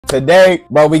today,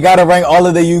 bro, we gotta rank all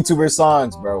of the YouTuber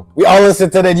songs, bro. We all listen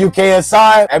to the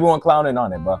UKSI. Everyone clowning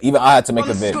on it, bro. Even I had to make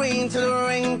a vid.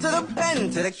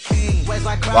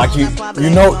 Like you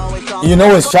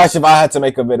know it's trash if I had to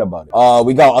make a vid about it.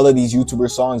 We got all of these YouTuber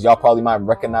songs. Y'all probably might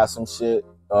recognize some shit.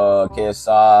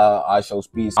 KSI,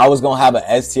 ishowspeed. I was gonna have an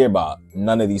S tier, but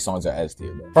none of these songs are S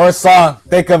tier, bro. First song,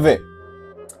 think of it.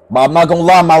 But I'm not gonna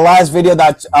lie, my last video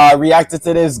that reacted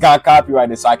to this got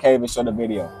copyrighted, so I can't even show the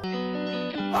video.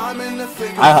 Alright,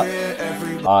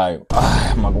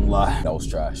 I'm not gonna lie, that was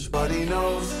trash. They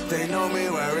know me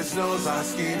where it snows, I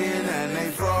skied in and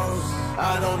they froze.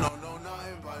 I don't know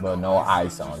but no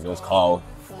ice on, it was cold.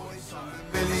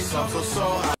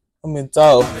 I'm in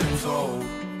tow.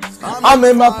 I'm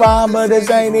in my prime, but this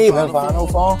ain't even final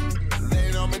form.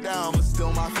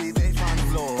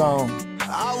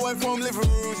 I went from living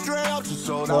room straight up to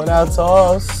sold out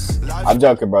toss. I'm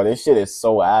joking, bro. This shit is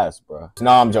so ass, bro.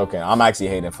 No, I'm joking. I'm actually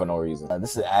hating for no reason.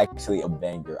 This is actually a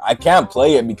banger. I can't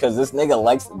play it because this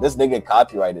nigga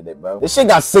copyrighted it, bro. This shit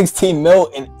got 16 mil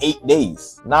in 8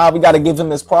 days. Nah, we gotta give him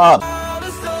his props.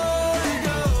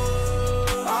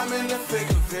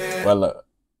 Well, look.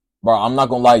 Bro, I'm not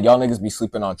gonna lie, y'all niggas be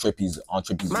sleeping on Trippy's My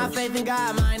faith in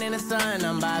God, mine in the sun,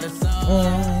 I'm by the soul.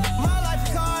 My life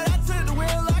is hard, I took the wheel,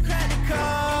 I cracked the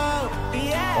code.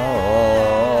 Yeah.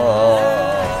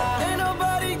 Ain't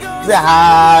nobody goes. The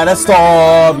how the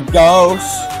storm goes.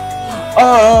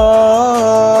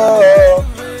 Oh,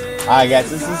 I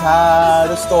guess this is how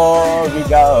the story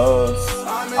goes.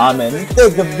 I'm in the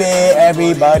thick of it,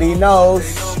 everybody knows.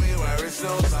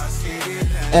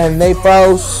 And they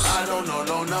froze.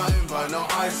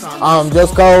 I'm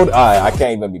just cold. Alright, I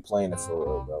can't even be playing it for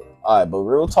real, bro. Alright, but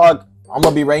real talk, I'm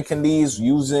gonna be ranking these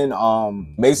using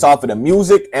based off of the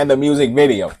music and the music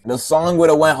video. The song would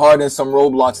have went hard in some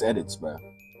Roblox edits, bro.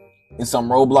 In some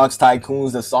Roblox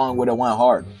Tycoons, the song would have went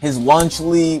hard. His lunch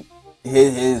lead,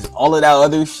 his all of that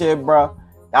other shit, bro.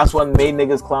 That's what made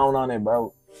niggas clown on it,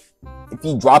 bro. If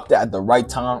he dropped it at the right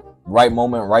time, right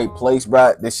moment, right place,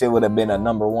 bro, this shit would have been a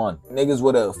 #1. Niggas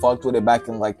would have fucked with it back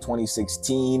in like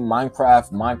 2016.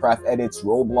 Minecraft edits,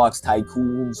 Roblox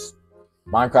Tycoons,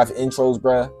 Minecraft intros,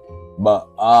 bro. But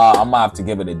I'm gonna have to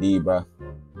give it a D, bro.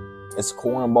 It's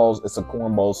cornballs. It's a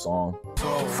cornball song.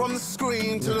 From the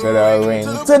screen to the ring,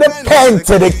 to the pen,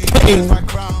 to the king.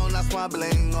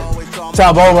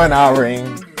 Trouble when I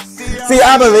ring. See,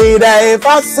 I believe that if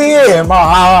I see it in my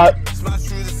heart,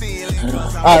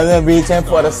 I'm reaching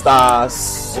for the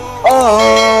stars.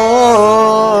 Oh,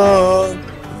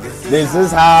 this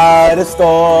is how the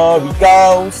story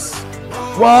goes.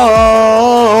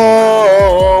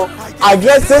 Whoa, I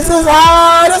guess this is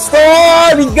how the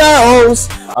story goes.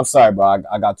 I'm sorry, bro.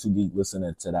 I got too deep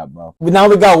listening to that, bro. But now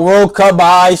we got World Cup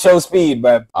by ishowspeed,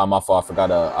 bro. My fault. I forgot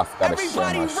to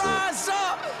share my shit.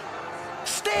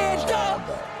 Stand up.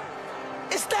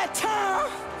 It's that time.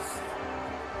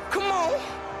 Come on.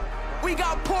 We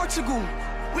got Portugal,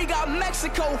 we got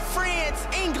Mexico, France,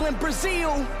 England,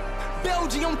 Brazil,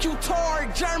 Belgium, Qatar,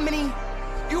 Germany,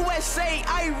 USA,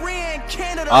 Iran,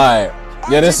 Canada. Alright.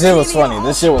 Yeah, this shit was funny.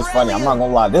 This shit was funny. I'm not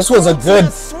gonna lie. This was a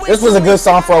good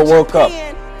song for a World Cup.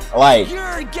 Like,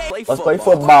 let's play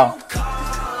football.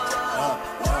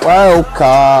 World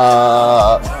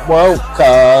Cup. World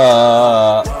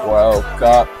Cup. World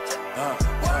Cup.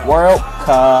 World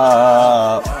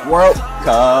Cup. World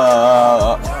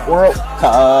Cup. World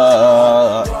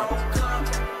Cup.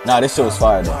 Nah, this shit was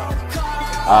fire though.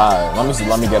 Alright,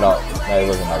 let me get up. Nah, it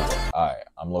wasn't that good. Alright,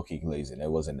 I'm low-key lazy. It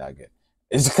wasn't that good.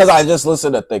 It's because I just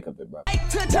listened to Think of It, bro.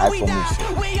 The actual music.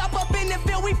 We up in the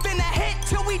field, we finna hit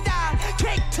till we die.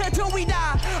 Kick till we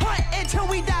die. Hunt until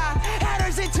we die.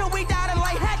 Hatters until we die. And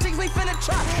like hatchings, we finna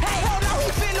try. Hey, hold on,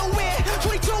 we finna win.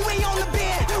 22, we on the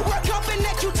bend. Work up in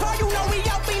that Qatar, you know we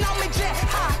out, we on the jet.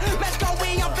 Let's go,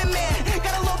 we up in man.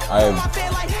 Gotta look on my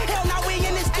bed like hell, now we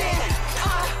in this den.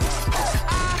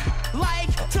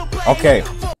 Like to play. Okay,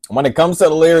 when it comes to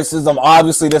the lyricism,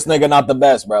 obviously this nigga not the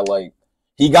best, bro. Like,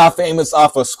 he got famous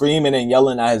off of screaming and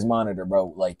yelling at his monitor,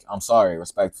 bro. Like, I'm sorry,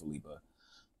 respectfully, but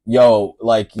yo,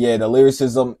 like, yeah, the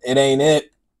lyricism, it ain't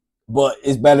it, but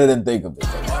it's better than Think of It.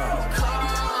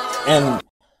 And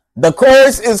the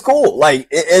chorus is cool. Like,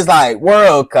 it's like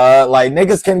World Cup. Like,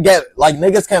 niggas can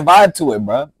vibe to it,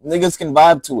 bro. Niggas can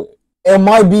vibe to it. It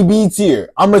might be B tier.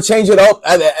 I'm gonna change it up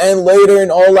at the end later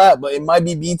and all that, but it might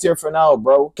be B tier for now,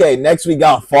 bro. Okay, next we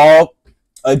got Fall.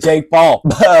 Jake Paul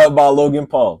by Logan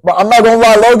Paul. But I'm not gonna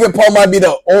lie, Logan Paul might be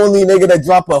the only nigga that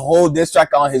dropped a whole diss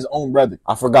track on his own brother.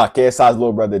 I forgot KSI's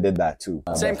little brother did that too.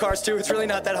 Same cars too, it's really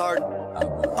not that hard.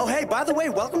 Oh hey, by the way,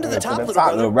 welcome to the top,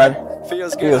 little brother.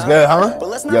 Feels good, huh? But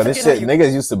let's not Yo, this shit,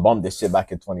 niggas used to bump this shit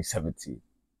back in 2017.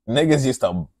 Niggas used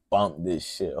to bump this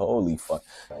shit. Holy fuck.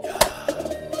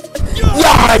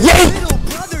 Yeah,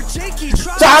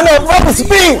 trying to rubber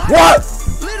speed. What?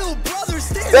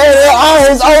 Stay on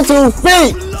his own 2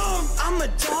 feet. I'm a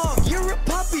dog, you're a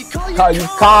puppy, Call you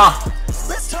car.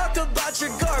 Let's talk about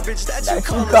your garbage that you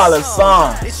call a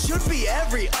song. It should be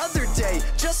every other day.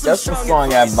 Just some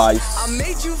song advice. I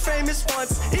made you famous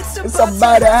once. It's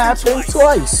about to happen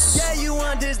twice. Yeah, you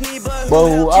on Disney, but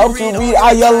who else will read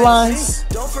all your lines?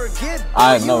 Don't forget.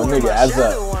 I know, nigga. As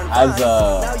a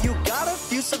now you got a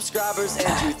few subscribers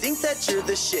and you think that you're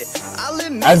the shit.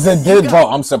 Bro,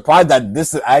 I'm surprised that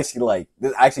this is actually like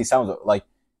this actually sounds like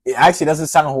it actually doesn't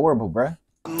sound horrible, bro.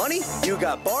 Money, you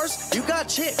got bars, you got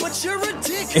chick, but you're a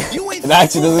dick. You ain't it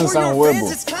actually doesn't sound horrible.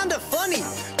 It's kind of funny.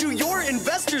 Do your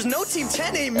investors know Team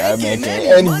 10 ain't making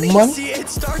any money? See, it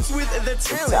starts with the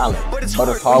talent, but it's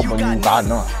hard when you got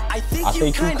none. I think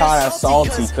you kind of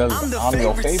salty because I'm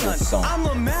your favorite son. I'm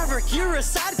a maverick, you're a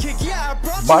sidekick. Yeah,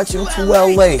 I brought you to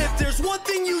LA. If there's one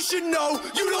thing you should know,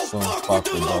 you don't fuck with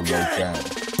the logan.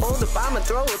 Hold up, I'ma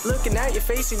throw it. Looking at your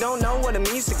face, you don't know what it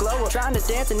means to glow up. Trying to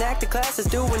dance and act the classes,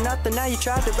 doing nothing. Now you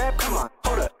tried to rap. Come on,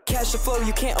 hold up. Cash the flow,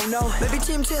 you can't, oh no. Maybe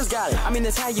Team 10's got it. I mean,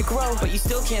 that's how you grow. But you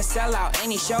still can't sell out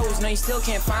any shows. No, you still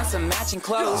can't find some matching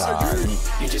clothes.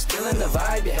 You're just feeling the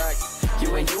vibe, yeah.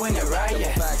 You ain't doing it right,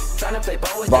 yeah. Trying to play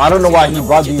ball with. But I don't know why he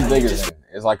brought these niggas in.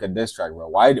 It's like a diss track, bro.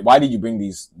 Why did you bring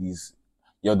these?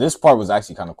 Yo, this part was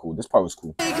actually kind of cool. This part was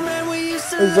cool.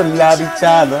 It's a love each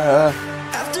other.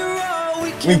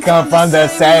 We come from the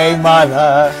same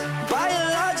mother.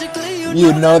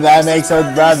 You know that makes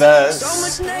us brothers.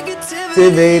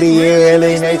 Negativity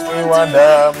really makes me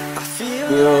wonder.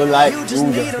 Feel like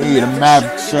ooh, the freedom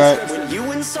map shirt.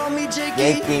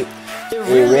 It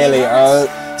really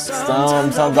hurts.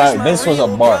 Sometimes this was a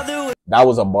bar. That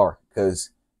was a bar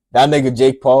because that nigga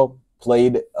Jake Paul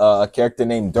played a character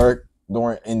named Dirk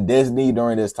in Disney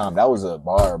during this time. That was a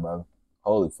bar, bro.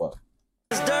 Holy fuck.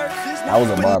 That was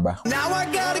a bar, bro. Now I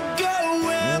gotta go.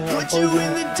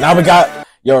 Now we got.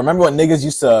 Yo, remember when niggas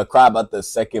used to cry about the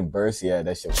second verse? Yeah,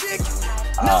 that shit.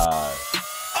 Oh,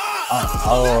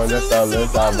 that's a little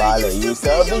violent. You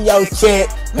tell me your chick.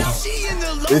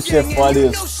 This shit funny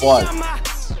as fuck.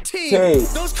 Hey,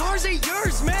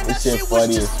 this shit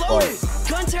funny as fuck.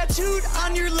 Gun tattooed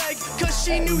on your leg, cause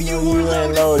she knew you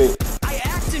ain't loaded. I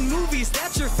act in movies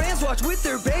that your fans watch with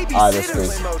their babies. Alright, that's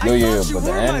crazy. Yo, but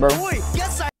the end, bro.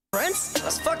 Yes, friends,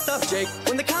 that's fucked up, Jake.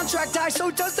 When the contract dies,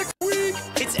 so does the week.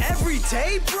 It's every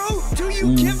day, bro. Do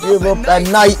you give up at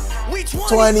night?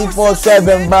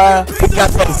 24/7, bro.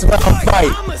 Got some smell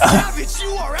fight.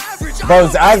 Bro,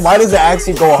 why does it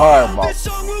actually go hard, bro?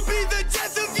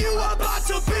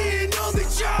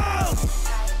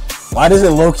 Why does it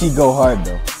low-key go hard,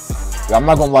 though? I'm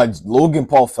not gonna lie, Logan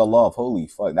Paul fell off. Holy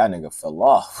fuck, that nigga fell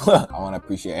off. I want to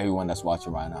appreciate everyone that's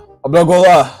watching right now. I'm not gonna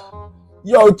lie.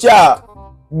 Yo, chat.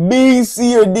 B,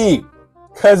 C, or D?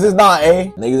 Cause it's not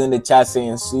A. Niggas in the chat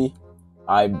saying C.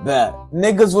 I bet.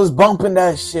 Niggas was bumping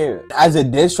that shit. As a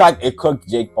diss track, it cooked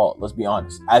Jake Paul. Let's be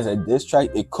honest. As a diss track,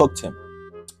 it cooked him.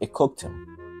 It cooked him.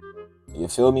 You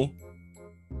feel me?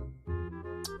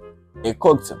 It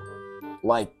cooked him.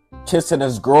 Like kissing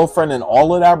his girlfriend and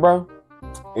all of that, bro.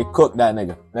 It cooked that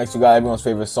nigga. Next, you got everyone's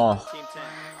favorite song. Team 10,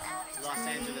 Los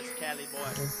Angeles, Cali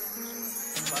boy.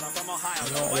 But I'm from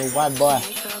Ohio. White boy.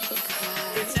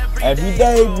 Every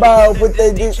day, bro, with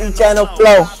the YouTube channel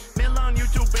flow.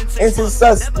 It's just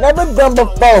us, never done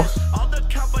before.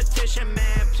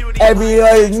 Every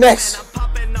day is next.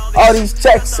 All these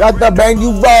checks out the brand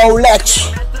new Rolex.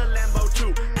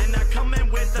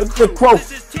 With the quote.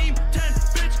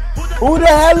 Who the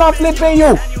hell I'm flipping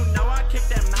you?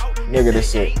 Nigga, this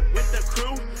shit.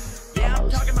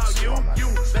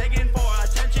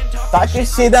 Talking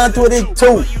shit on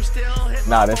 22.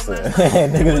 Nah, that's it.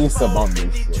 Niggas used to bump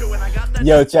this shit.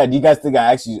 Yo, chat, do you guys think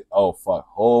I actually... Oh, fuck.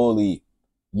 Holy...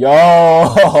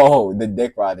 Yo! The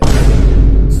dick riding.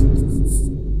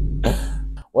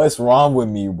 What's wrong with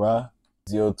me, bruh?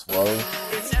 012.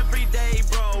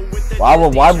 Why?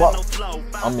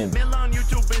 I'm in...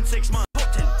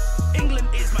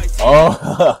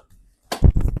 Oh!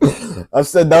 I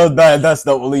said that's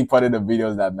the only part of the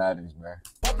videos that matters, man.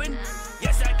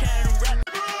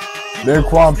 They're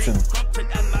Quampton.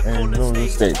 And no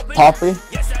state. Poppy?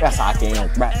 Yes, I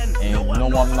can rap. And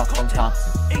no, I'm not from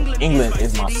Thompson. England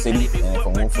is my city. And if I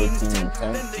went 15 and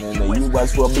 10, then the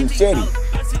US will be shitty.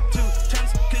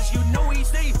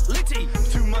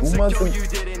 Who wants to...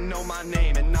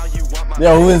 Yo,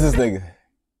 who is this nigga?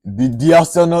 Do y'all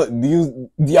still know? Do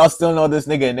y'all still know this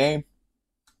nigga name?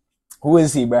 Who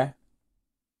is he, bruh?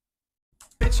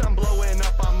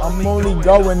 I'm only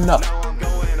going up.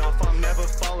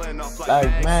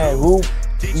 Like, man, who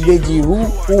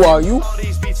are you?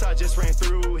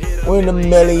 We're in a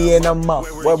million a month.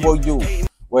 Where were you?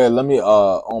 Wait, let me,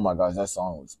 oh my gosh, that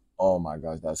song is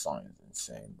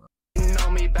insane, bro.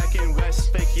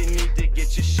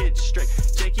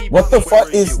 What the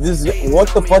fuck is this? What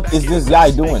the fuck is this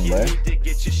guy doing, bro?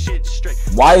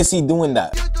 Why is he doing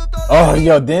that? Oh,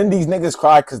 yo, didn't these niggas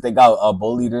cry because they got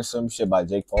bullied or some shit by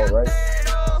Jake Paul, right?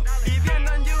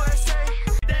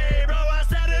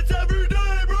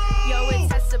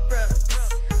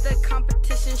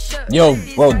 Yo,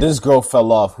 bro, this girl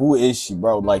fell off. Who is she,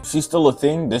 bro? Like, she's still a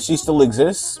thing? Does she still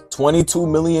exist? 22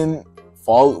 million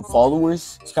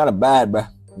followers? It's kind of bad, bro.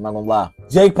 I'm not gonna lie.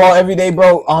 Jake Paul, Everyday,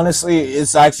 bro. Honestly,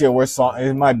 it's actually a worse song.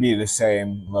 It might be the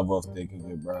same level of thick as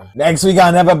it, bro. Next, we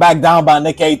got Never Back Down by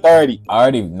Nick A30. I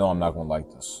already know I'm not gonna like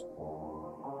this.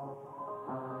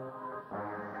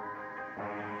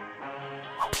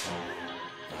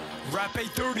 Rap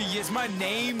A30 is my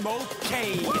name,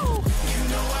 okay. You know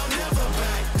I'll never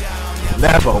back down.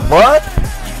 Never what?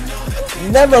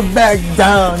 Never back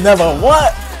down. Never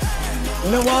what?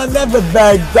 No, I'll never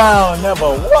back down.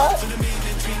 Never what?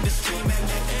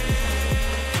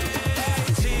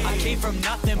 I came from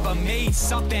nothing but made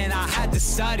something. I had to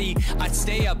study. I'd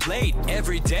stay up late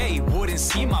every day. Wouldn't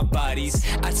see my buddies.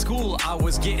 At school, I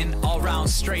was getting all round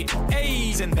straight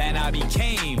A's. And then I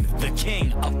became the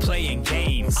king of playing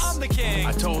games. I'm the king.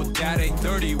 I told Dad at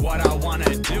 30 what I want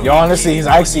to do. Yo, honestly, he's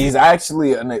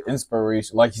actually an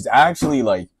inspiration. Like, he's actually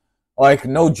like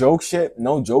no joke shit.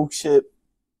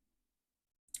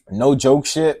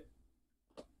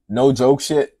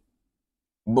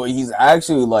 But he's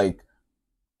actually like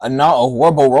not a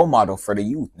horrible role model for the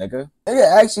youth, nigga.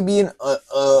 Nigga actually being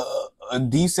a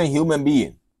decent human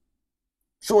being.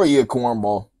 Sure, he a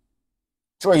cornball.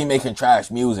 Sure, he making trash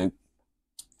music.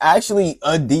 Actually,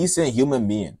 a decent human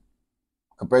being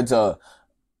compared to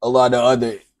a lot of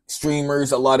other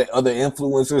streamers, a lot of other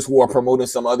influencers who are promoting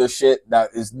some other shit that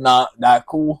is not that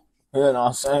cool. You know what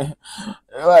I'm saying?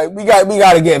 Like, we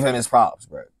got to give him his props,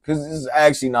 bro, because this is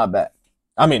actually not bad.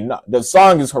 I mean, no, the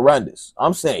song is horrendous.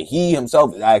 I'm saying he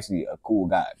himself is actually a cool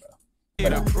guy, bro.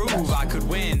 To prove I could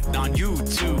win on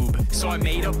YouTube, so I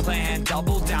made a plan,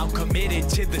 doubled down, committed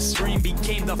to the stream,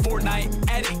 became the Fortnite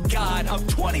edit god of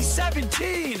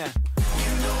 2017. You know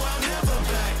I'll never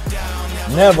back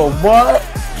down. Never what?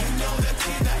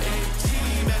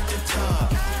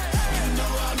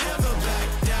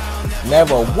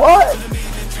 Never what?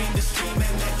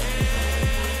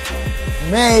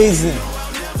 Amazing.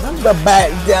 Never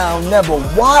back down. Never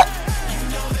what?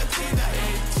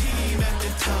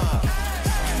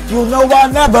 You know I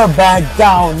never back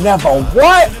down. Never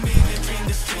what?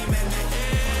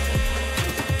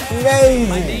 Amazing.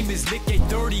 My name is Nick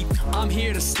A30. I'm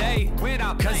here to stay.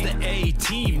 Cause the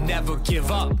A-team never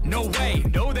give up. No way,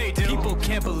 no they do. People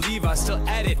can't believe I still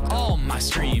edit all my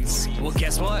streams. Well,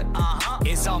 guess what?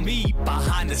 It's all me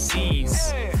behind the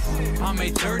scenes. I'm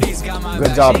A30's got my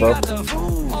good job, bro.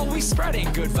 Always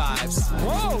spreading good vibes.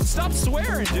 Whoa, stop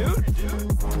swearing, dude.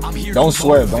 I'm here. Don't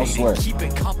swear, don't swear. Keep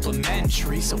it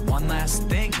complimentary. So one last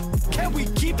thing. Can we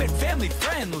keep it family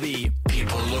friendly?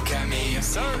 People look at me,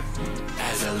 sir,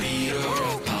 as a leader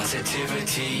of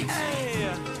positivity.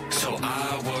 So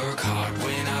I work hard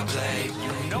when I play,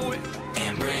 you know it,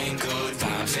 and bring good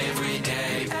vibes every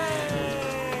day.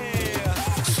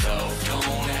 So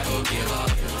don't ever give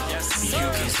up. Yes, you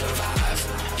can survive.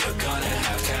 You're gonna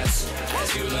have tests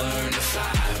as you learn to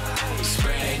fly.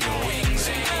 Spread your wings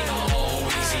ain't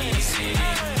always easy.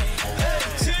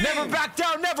 Never back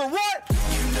down, never what?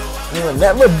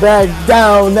 Never back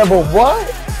down, never what?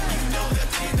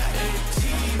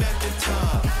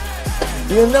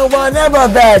 You know I never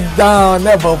back down,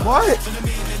 never what?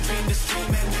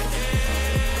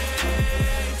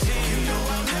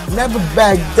 Never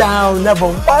back down, never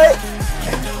what?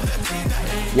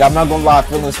 Yeah, I'm not gonna lie, I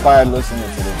feel inspired listening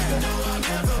to this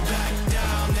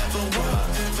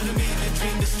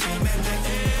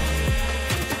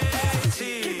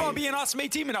thing. Keep on being awesome,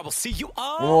 A-team, and I will see you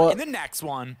all in the next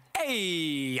one.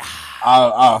 Hey!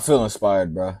 I feel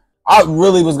inspired, bro. I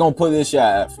really was gonna put this shit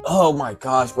at. Oh my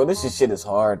gosh, bro, this shit is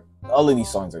hard. All of these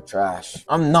songs are trash.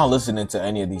 I'm not listening to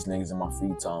any of these niggas in my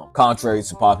free time, contrary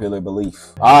to popular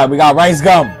belief. All right, we got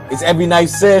Ricegum. It's Every Night,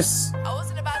 sis. I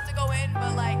wasn't about to go in,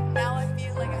 but like now I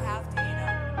feel like I have to, you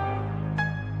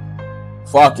know.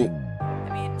 Fuck it. I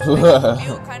mean, I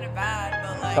feel kind of bad,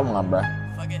 but like. Come on, bro.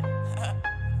 Fuck it. All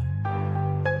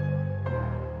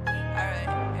right,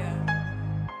 yeah.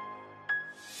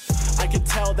 I could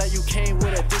tell tell that you came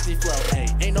with a Disney flow. Hey,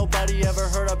 ain't nobody ever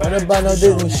heard about no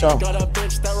Disney show. Got a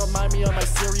bitch that remind me of my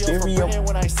cereal. From Britain,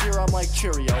 when I see her, I'm like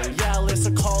Cheerio. Yeah,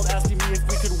 Alyssa called asking me if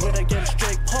we could win against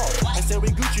Jake Paul. I said we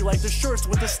Gucci like the shirts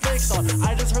with the snakes on.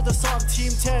 I just heard the song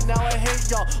Team 10, now I hate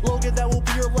y'all. Logan, that will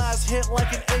be your last hit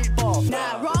like an 8-ball.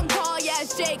 Nah, wrong call, yeah,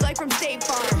 it's Jake, like from State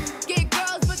Farm. Get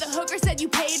girls, but the hooker said you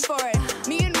paid for it.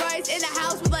 Me and Rice in the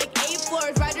house with like 8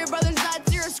 floors. Ride your brother's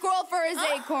nuts, you're a squirrel for his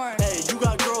acorn. Hey, you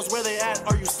got girls, where they at?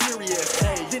 Are you serious?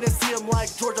 Hey, didn't see him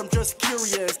like George, I'm just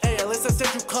curious. Hey, Alyssa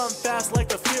said you come fast like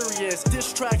the Furious.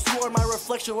 Diss tracks, you are my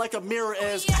reflection like a mirror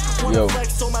is. Wanna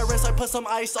flex on my wrist, I put some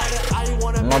ice on it. I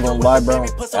wanna I'm not gonna lie, bro.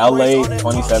 LA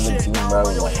 2017, bro.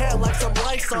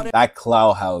 That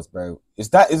cloud house, bro. Is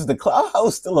the cloud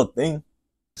house still a thing?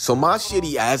 So my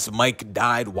shitty ass mic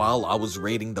died while I was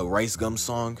rating the ricegum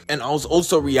song, and I was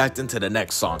also reacting to the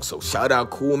next song. So shout out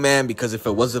Cool Man, because if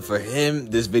it wasn't for him,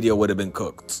 this video would have been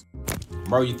cooked.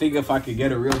 Bro, you think if I could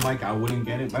get a real mic, I wouldn't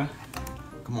get it, bro?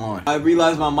 Come on. I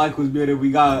realized my mic was muted. We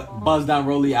got Buzz Down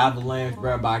Rolly Avalanche,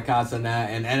 bro, by cenat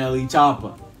and NLE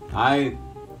Choppa.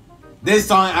 This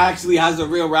song actually has a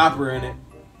real rapper in it.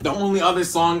 The only other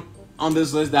song on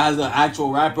this list that has an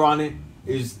actual rapper on it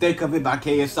is Think of It by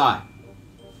KSI.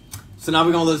 So now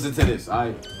we're gonna listen to this,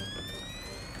 alright?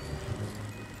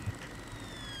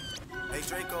 Hey,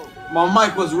 Draco. My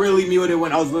mic was really muted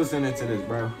when I was listening to this,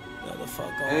 bro.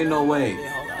 Ain't no way.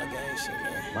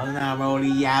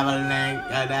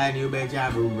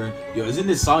 Yo, isn't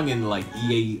this song in like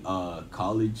EA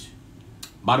college?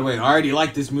 By the way, I already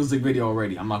like this music video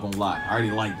already. I'm not gonna lie. I already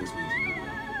like this music video.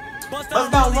 Bust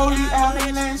down Rolly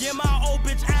Avalanche. Yeah, my old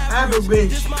bitch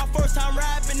average. This my first time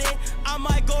rapping it. I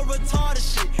might go retarded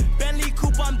shit. Bentley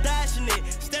coupe, I'm dashing it.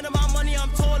 Standing my money, I'm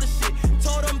tall as shit.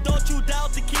 Told them don't you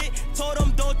doubt the kid. Told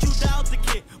them don't you doubt the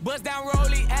kid. Bust down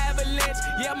Rolly Avalanche.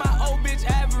 Yeah, my old bitch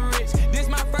average. This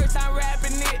my first time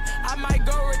rapping it. I might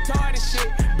go retarded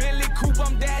shit. Bentley coupe,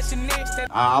 I'm dashing it.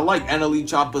 I like NLE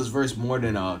Choppa's verse more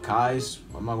than Kai's.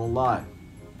 I'm not gonna lie.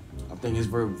 I think his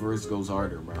verse goes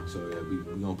harder, bro. So yeah, we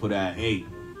gonna put it at 8.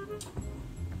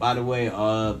 By the way,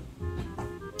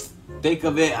 Think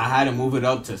of It, I had to move it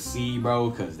up to C,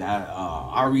 bro, because that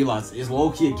I realized it's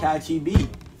low-key a catchy beat.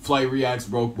 Flight Reacts,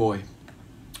 Broke Boy.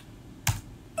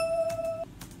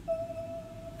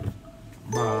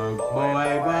 Broke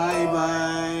boy,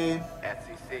 bye-bye.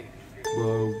 FCC.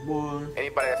 Broke boy.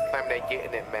 Anybody that's claiming they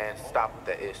getting it, man, stop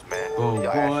the ish, man. Broke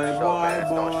Y'all boy, actually show, boy, man.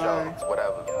 It's no boy. show. It's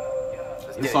whatever.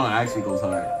 This song actually goes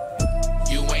hard.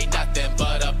 You ain't nothing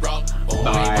but a broke boy.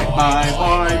 Bye, bye,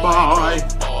 bye, bye.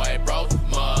 Boy, broke,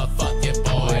 motherfucking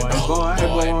boy, broke, boy,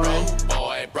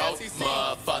 boy, broke,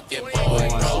 motherfucking boy,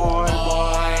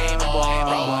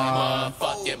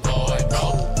 motherfucking boy,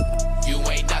 broke. You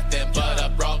ain't nothing but a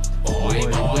broke boy,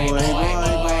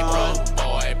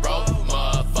 broke,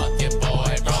 motherfucking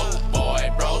boy,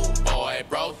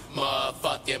 broke,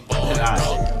 motherfucking boy,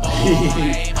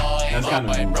 That's kind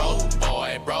of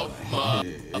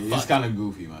it's kind of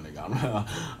goofy, my nigga.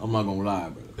 I'm not gonna lie,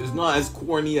 bro. It's not as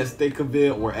corny as Think of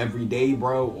It or Everyday,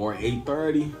 bro, or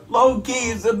 830. Low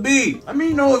key, it's a B. Let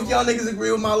me know if y'all niggas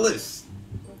agree with my list.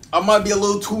 I might be a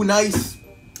little too nice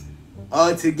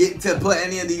to put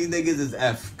any of these niggas as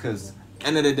F, cause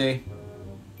end of the day,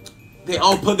 they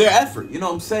all put their effort. You know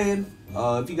what I'm saying?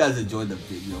 If you guys enjoyed the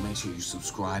video, make sure you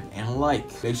subscribe and like.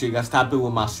 Make sure you guys tap in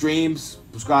with my streams.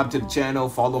 Subscribe to the channel.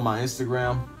 Follow my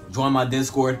Instagram. Join my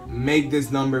Discord. Make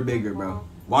this number bigger, bro.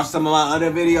 Watch some of my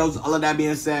other videos. All of that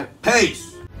being said, peace.